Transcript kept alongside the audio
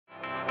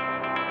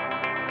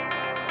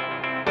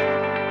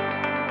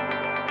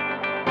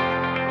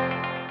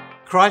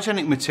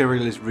Cryogenic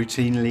material is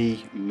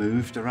routinely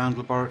moved around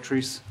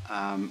laboratories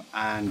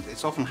and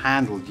it's often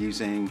handled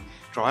using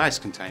dry ice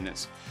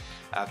containers.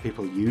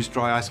 People use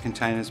dry ice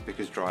containers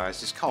because dry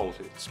ice is cold.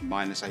 It's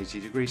minus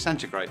 80 degrees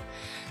centigrade.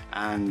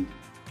 And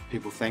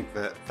people think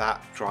that that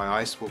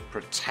dry ice will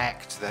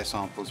protect their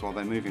samples while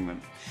they're moving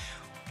them.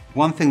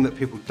 One thing that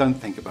people don't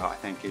think about, I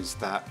think, is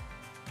that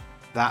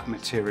that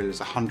material is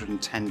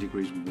 110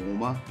 degrees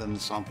warmer than the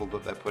sample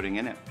that they're putting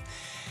in it.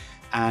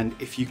 And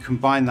if you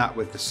combine that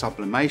with the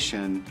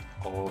sublimation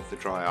of the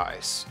dry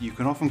ice, you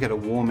can often get a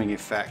warming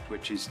effect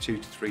which is 2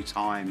 to 3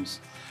 times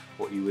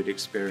what you would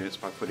experience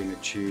by putting a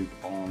tube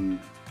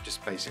on,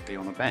 just basically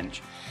on a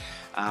bench.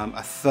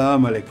 A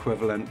thermal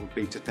equivalent would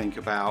be to think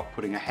about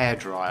putting a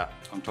hairdryer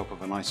on top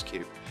of an ice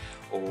cube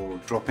or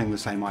dropping the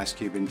same ice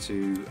cube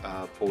into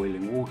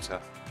boiling water.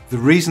 The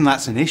reason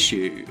that's an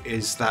issue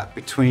is that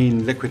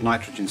between liquid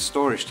nitrogen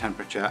storage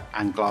temperature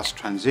and glass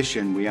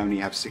transition, we only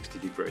have 60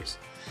 degrees.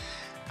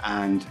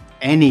 And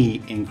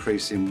any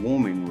increase in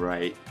warming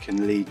rate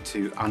can lead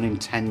to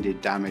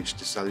unintended damage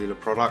to cellular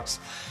products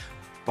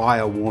by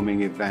a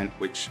warming event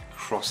which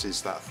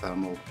crosses that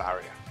thermal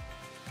barrier.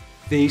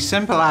 The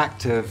simple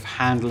act of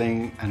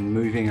handling and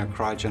moving a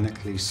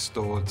cryogenically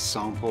stored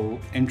sample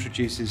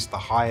introduces the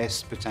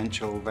highest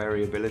potential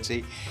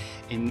variability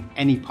in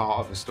any part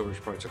of a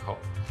storage protocol.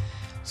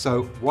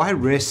 So why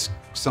risk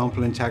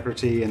sample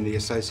integrity and the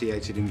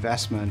associated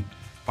investment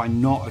by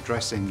not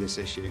addressing this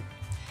issue?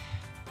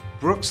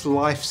 Brooks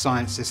Life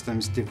Science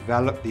Systems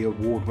developed the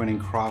award-winning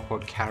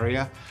Cryopod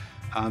Carrier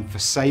for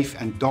safe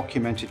and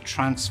documented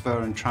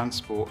transfer and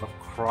transport of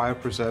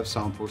cryopreserved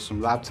samples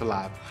from lab to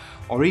lab,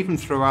 or even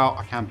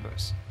throughout a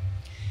campus.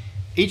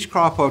 Each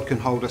cryopod can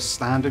hold a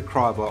standard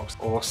cryobox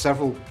or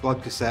several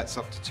blood cassettes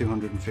up to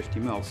 250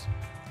 mils.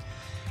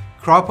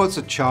 Cryopods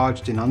are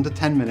charged in under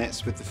 10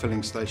 minutes with the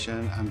filling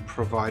station and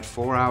provide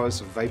 4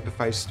 hours of vapor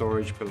phase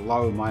storage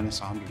below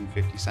minus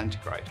 150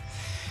 centigrade.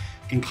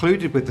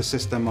 Included with the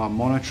system are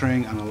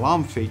monitoring and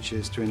alarm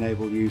features to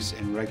enable use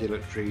in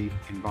regulatory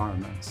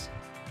environments.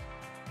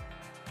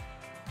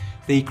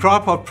 The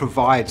Cryopod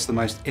provides the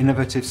most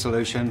innovative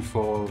solution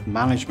for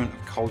management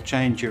of cold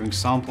chain during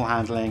sample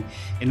handling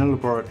in a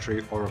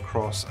laboratory or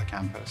across a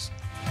campus.